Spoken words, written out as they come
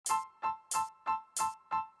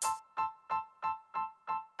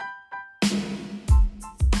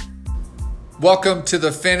Welcome to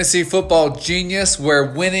the Fantasy Football Genius, where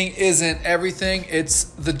winning isn't everything, it's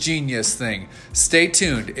the genius thing. Stay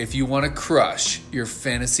tuned if you want to crush your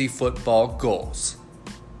fantasy football goals.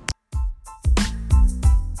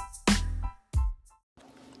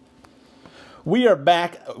 We are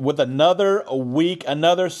back with another week,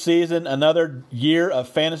 another season, another year of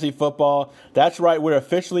fantasy football. That's right, we're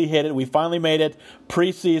officially hit it. We finally made it.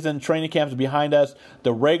 Preseason training camps behind us.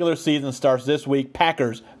 The regular season starts this week.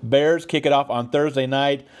 Packers, Bears kick it off on Thursday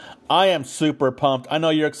night. I am super pumped. I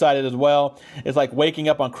know you're excited as well. It's like waking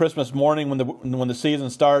up on Christmas morning when the season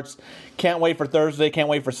starts. Can't wait for Thursday, can't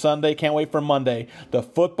wait for Sunday, can't wait for Monday. The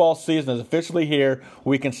football season is officially here.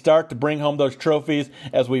 We can start to bring home those trophies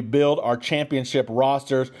as we build our championship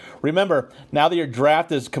rosters. Remember, now that your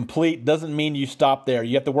draft is complete, doesn't mean you stop there.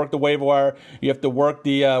 You have to work the waiver wire. You have to work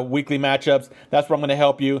the weekly matchups. That's where I'm going to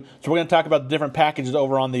help you. So we're going to talk about the different packages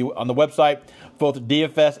over on the website. Both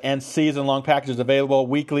DFS and season-long packages available,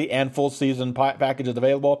 weekly and full season packages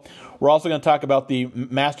available. We're also going to talk about the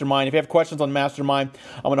Mastermind. If you have questions on Mastermind,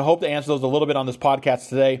 I'm going to hope to answer those a little bit on this podcast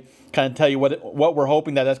today, kind of tell you what we're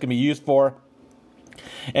hoping that's going to be used for.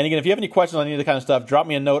 And again, if you have any questions on any of the kind of stuff, drop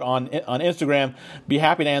me a note on Instagram. Be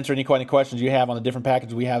happy to answer any questions you have on the different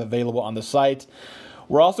packages we have available on the site.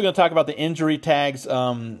 We're also going to talk about the injury tags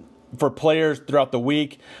for players throughout the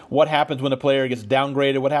week. What happens when a player gets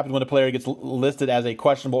downgraded? What happens when a player gets listed as a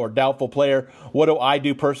questionable or doubtful player? What do I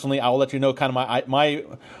do personally? I'll let you know kind of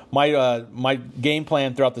my game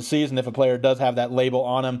plan throughout the season if a player does have that label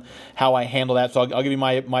on him, how I handle that. So I'll give you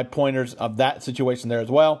my pointers of that situation there as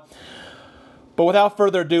well. But without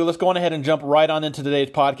further ado, let's go on ahead and jump right on into today's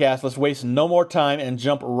podcast. Let's waste no more time and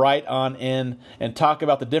jump right on in and talk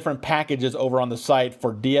about the different packages over on the site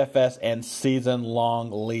for DFS and season-long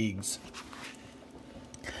leagues.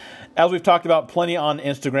 As we've talked about plenty on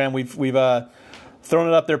Instagram, we've thrown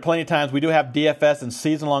it up there plenty of times. We do have DFS and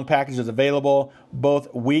season-long packages available,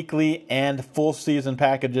 both weekly and full season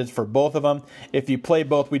packages for both of them. If you play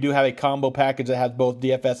both, we do have a combo package that has both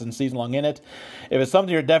DFS and season-long in it. If it's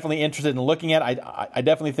something you're definitely interested in looking at, I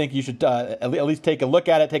definitely think you should at least take a look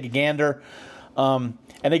at it, take a gander. And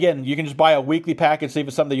again, you can just buy a weekly package, see if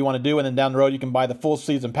it's something that you want to do, and then down the road you can buy the full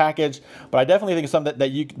season package. But I definitely think it's something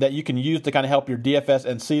that you can use to kind of help your DFS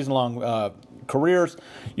and season-long careers,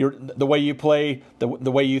 the way you play, the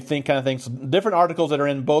way you think, kind of things. Different articles that are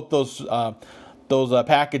in both those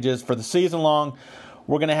packages for the season long.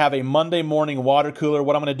 We're going to have a Monday morning water cooler.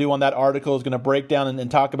 What I'm going to do on that article is going to break down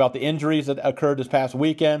and talk about the injuries that occurred this past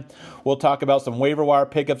weekend. We'll talk about some waiver wire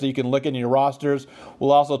pickups that you can look in your rosters.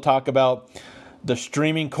 We'll also talk about the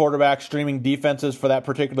streaming quarterbacks, streaming defenses for that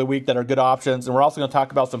particular week that are good options. And we're also going to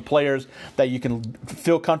talk about some players that you can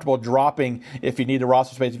feel comfortable dropping if you need a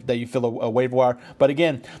roster space that you fill a waiver wire. But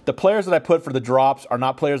again, the players that I put for the drops are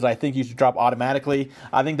not players that I think you should drop automatically.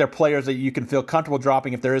 I think they're players that you can feel comfortable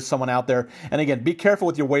dropping if there is someone out there. And again, be careful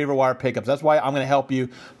with your waiver wire pickups. That's why I'm going to help you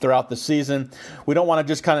throughout the season. We don't want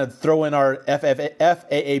to just kind of throw in our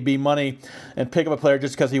FAAB money and pick up a player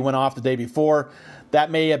just because he went off the day before. That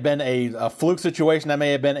may have been a fluke situation. That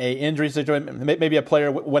may have been an injury situation. Maybe a player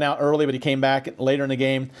went out early, but he came back later in the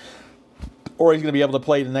game. Or he's going to be able to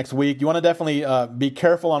play the next week. You want to definitely be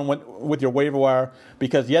careful with your waiver wire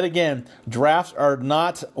because, yet again, leagues are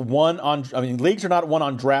not won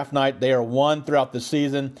on draft night. They are won throughout the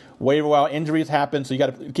season. Waiver wire injuries happen, so you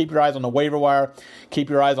got to keep your eyes on the waiver wire.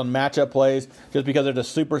 Keep your eyes on matchup plays. Just because there's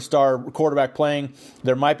a superstar quarterback playing,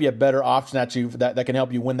 there might be a better option that can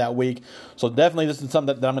help you win that week. So definitely, this is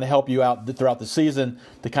something that I'm going to help you out throughout the season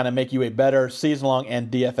to kind of make you a better season-long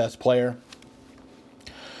and DFS player.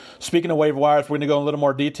 Speaking of waiver wires, we're going to go in a little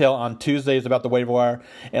more detail on Tuesdays about the waiver wire.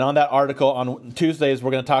 And on that article on Tuesdays,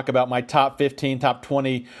 we're going to talk about my top 15, top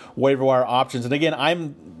 20 waiver wire options. And again,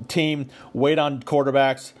 I'm team wait on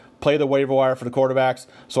quarterbacks, play the waiver wire for the quarterbacks.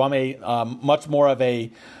 So I'm a much more of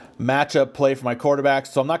a matchup play for my quarterbacks.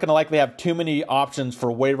 So I'm not going to likely have too many options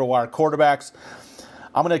for waiver wire quarterbacks.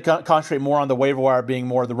 I'm going to concentrate more on the waiver wire being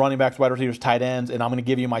more the running backs, wide receivers, tight ends, and I'm going to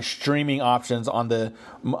give you my streaming options on the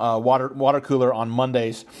water cooler on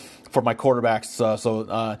Mondays for my quarterbacks.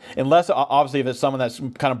 So unless, obviously, if it's someone that's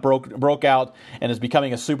kind of broke out and is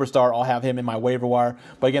becoming a superstar, I'll have him in my waiver wire.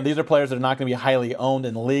 But again, these are players that are not going to be highly owned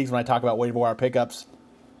in the leagues when I talk about waiver wire pickups.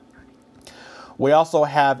 We also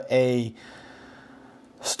have a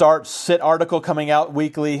start sit article coming out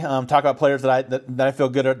weekly. Talk about players that I feel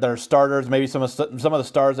good that are starters. Maybe some of the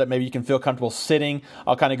stars that maybe you can feel comfortable sitting.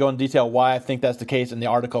 I'll kind of go in detail why I think that's the case in the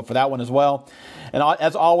article for that one as well. And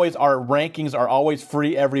as always, our rankings are always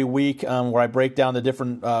free every week, where I break down the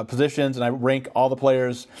different positions and I rank all the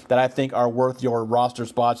players that I think are worth your roster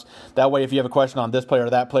spots. That way, if you have a question on this player or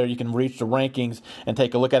that player, you can reach the rankings and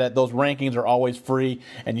take a look at it. Those rankings are always free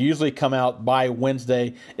and usually come out by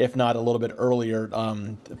Wednesday, if not a little bit earlier,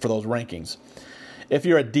 for those rankings. If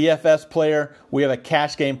you're a DFS player, we have a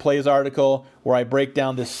cash game plays article where I break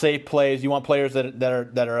down the safe plays. You want players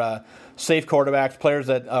that are safe quarterbacks, players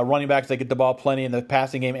that running backs that get the ball plenty in the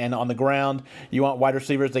passing game and on the ground. You want wide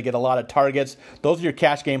receivers that get a lot of targets. Those are your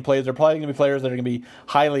cash game plays. They're probably going to be players that are going to be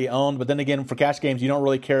highly owned. But then again, for cash games, you don't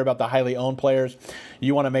really care about the highly owned players.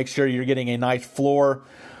 You want to make sure you're getting a nice floor.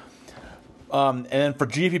 And then for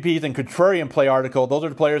GPPs and contrarian play article, those are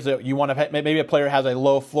the players that you want to have. Maybe a player has a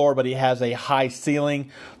low floor, but he has a high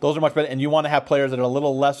ceiling. Those are much better. And you want to have players that are a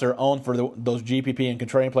little lesser owned for those GPP and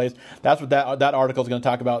contrarian plays. That's what that article is going to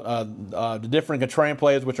talk about. The different contrarian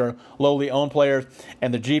plays, which are lowly owned players,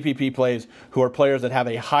 and the GPP plays, who are players that have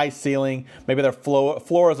a high ceiling. Maybe their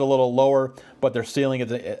floor is a little lower, but their ceiling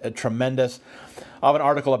is a tremendous. I have an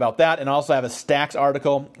article about that, and I also have a stacks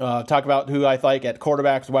article. Talk about who I like at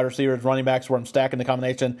quarterbacks, wide receivers, running backs, where I'm stacking the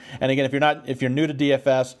combination. And again, if you're new to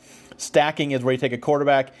DFS, stacking is where you take a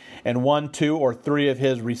quarterback and 1, 2, or 3 of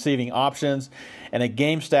his receiving options, and a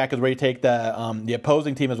game stack is where you take the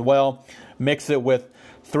opposing team as well, mix it with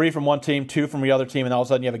 3 from one team, 2 from the other team, and all of a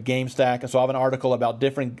sudden you have a game stack. And so I have an article about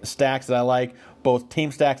different stacks that I like, both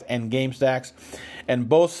team stacks and game stacks. And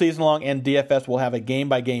both season long and DFS will have a game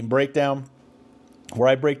by game breakdown, where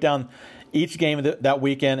I break down each game that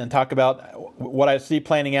weekend and talk about what I see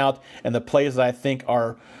planning out and the plays that I think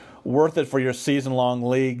are worth it for your season-long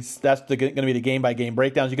leagues. That's going to be the game-by-game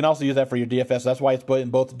breakdowns. You can also use that for your DFS. That's why it's put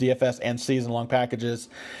in both DFS and season-long packages.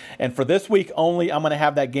 And for this week only, I'm going to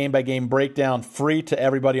have that game-by-game breakdown free to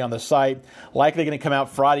everybody on the site. Likely going to come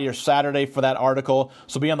out Friday or Saturday for that article,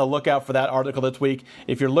 so be on the lookout for that article this week.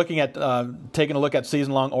 If you're looking at taking a look at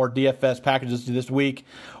season-long or DFS packages this week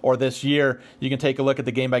or this year, you can take a look at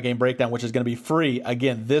the game-by-game breakdown, which is going to be free,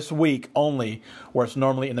 again, this week only, where it's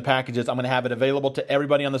normally in the packages. I'm going to have it available to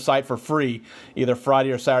everybody on the site for free, either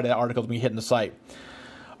Friday or Saturday. That article will be hitting the site.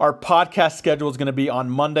 Our podcast schedule is going to be on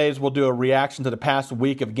Mondays. We'll do a reaction to the past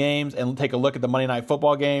week of games and take a look at the Monday Night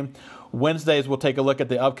Football game. Wednesdays, we'll take a look at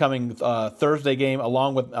the upcoming Thursday game,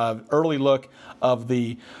 along with an early look of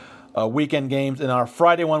the weekend games. And our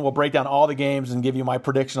Friday one, we'll break down all the games and give you my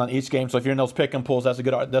prediction on each game. So if you're in those pick and pulls, that's a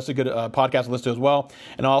good podcast to listen to as well.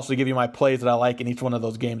 And I'll also give you my plays that I like in each one of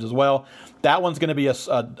those games as well. That one's going to be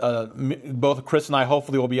both Chris and I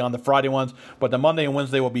hopefully will be on the Friday ones, but the Monday and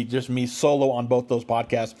Wednesday will be just me solo on both those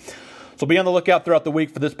podcasts. So be on the lookout throughout the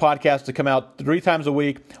week for this podcast to come out 3 times a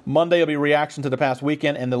week. Monday will be reaction to the past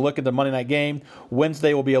weekend and the look at the Monday night game.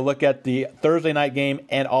 Wednesday will be a look at the Thursday night game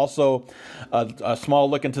and also a small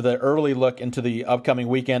look into the early look into the upcoming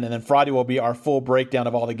weekend. And then Friday will be our full breakdown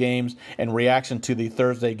of all the games and reaction to the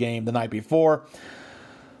Thursday game the night before.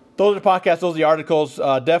 Those are the podcasts, those are the articles.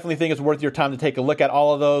 Definitely think it's worth your time to take a look at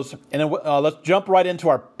all of those. And then let's jump right into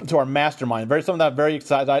our mastermind. Something that I'm very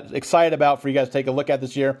excited about for you guys to take a look at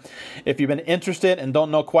this year. If you've been interested and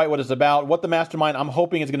don't know quite what it's about, what the mastermind I'm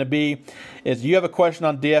hoping is going to be is you have a question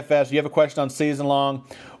on DFS, you have a question on season long,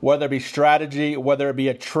 whether it be strategy, whether it be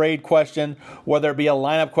a trade question, whether it be a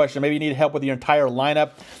lineup question, maybe you need help with your entire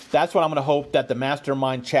lineup. That's what I'm going to hope that the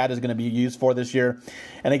mastermind chat is going to be used for this year.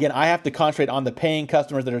 And again, I have to concentrate on the paying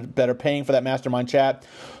customers that are paying for that mastermind chat.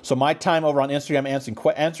 So my time over on Instagram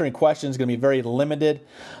answering questions is going to be very limited.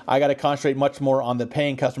 I got to concentrate much more on the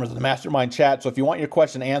paying customers of the mastermind chat. So if you want your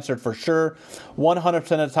question answered for sure, 100%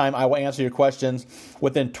 of the time I will answer your questions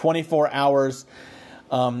within 24 hours.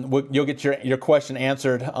 You'll get your question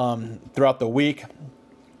answered throughout the week.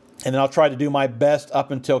 And then I'll try to do my best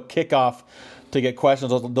up until kickoff to get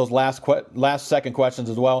questions, those last second questions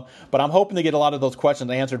as well. But I'm hoping to get a lot of those questions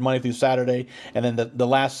answered Monday through Saturday, and then the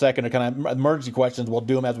last second or kind of emergency questions, we'll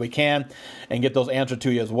do them as we can and get those answered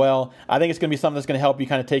to you as well. I think it's going to be something that's going to help you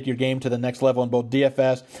kind of take your game to the next level in both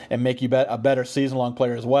DFS and make you a better season-long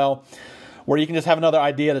player as well, where you can just have another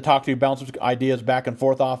idea to talk to, bounce ideas back and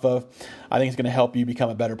forth off of. I think it's going to help you become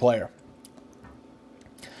a better player.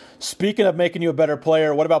 Speaking of making you a better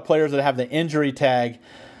player, what about players that have the injury tag?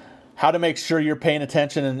 How to make sure you're paying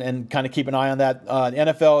attention and kind of keep an eye on that. The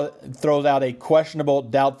NFL throws out a questionable,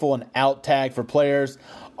 doubtful, and out tag for players.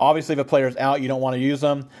 Obviously, if a player's out, you don't want to use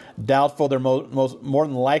them. Doubtful, they're more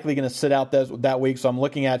than likely going to sit out that week. So I'm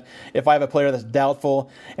looking at if I have a player that's doubtful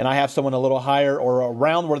and I have someone a little higher or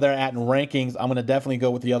around where they're at in rankings, I'm going to definitely go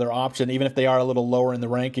with the other option, even if they are a little lower in the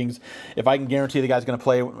rankings. If I can guarantee the guy's going to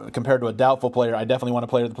play compared to a doubtful player, I definitely want to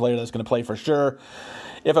play with the player that's going to play for sure.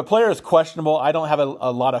 If a player is questionable, I don't have a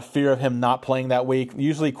lot of fear of him not playing that week.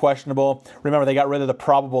 Usually questionable. Remember, they got rid of the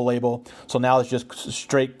probable label, so now it's just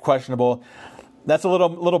straight questionable. That's a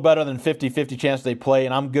little better than 50-50 chance they play,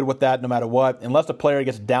 and I'm good with that no matter what. Unless a player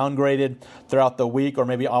gets downgraded throughout the week or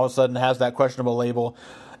maybe all of a sudden has that questionable label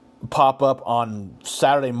pop up on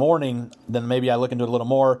Saturday morning, then maybe I look into it a little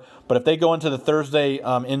more. But if they go into the Thursday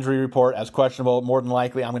injury report as questionable, more than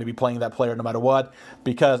likely I'm going to be playing that player no matter what,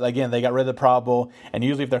 because again, they got rid of the probable, and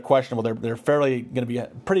usually if they're questionable, they're fairly going to be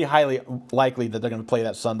pretty highly likely that they're going to play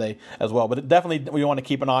that Sunday as well. But definitely we want to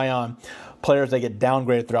keep an eye on players that get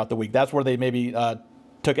downgraded throughout the week. That's where they maybe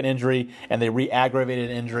took an injury and they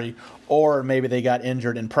re-aggravated an injury, or maybe they got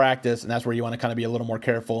injured in practice, and that's where you want to kind of be a little more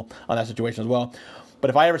careful on that situation as well. But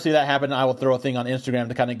if I ever see that happen, I will throw a thing on Instagram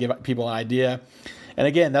to kind of give people an idea. And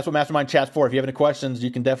again, that's what Mastermind Chat's for. If you have any questions, you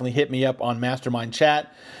can definitely hit me up on Mastermind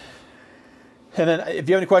Chat. And then if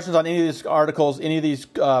you have any questions on any of these articles, any of these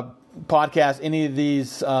podcasts, any of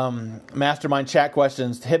these Mastermind Chat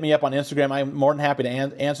questions, hit me up on Instagram. I'm more than happy to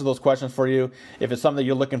answer those questions for you if it's something that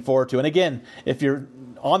you're looking forward to. And again, if you're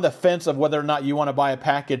on the fence of whether or not you want to buy a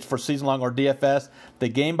package for season long or DFS, the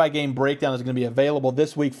game-by-game breakdown is going to be available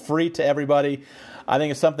this week, free to everybody. I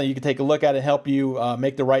think it's something you can take a look at and help you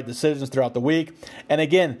make the right decisions throughout the week. And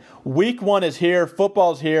again, week 1 is here.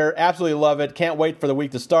 Football's here. Absolutely love it. Can't wait for the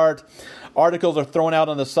week to start. Articles are thrown out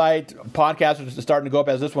on the site. Podcasts are starting to go up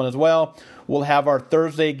as this one as well. We'll have our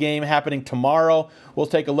Thursday game happening tomorrow. We'll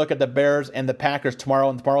take a look at the Bears and the Packers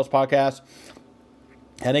tomorrow in tomorrow's podcast.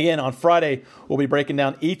 And again, on Friday, we'll be breaking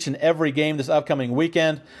down each and every game this upcoming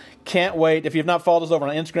weekend. Can't wait. If you've not followed us over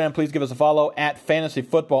on Instagram, please give us a follow at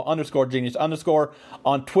fantasyfootball_genius_.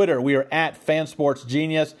 On Twitter, we are at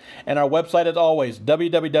fansportsgenius. And our website, as always,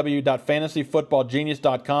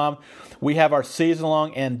 www.fantasyfootballgenius.com. We have our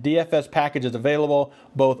season-long and DFS packages available,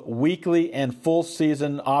 both weekly and full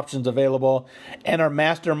season options available, and our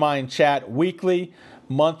Mastermind Chat weekly,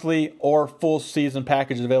 monthly, or full season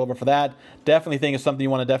packages available for that. Definitely think it's something you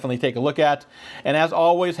want to definitely take a look at. And as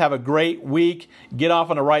always, have a great week. Get off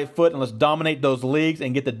on the right foot and let's dominate those leagues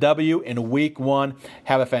and get the W in week 1.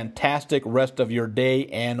 Have a fantastic rest of your day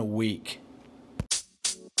and week.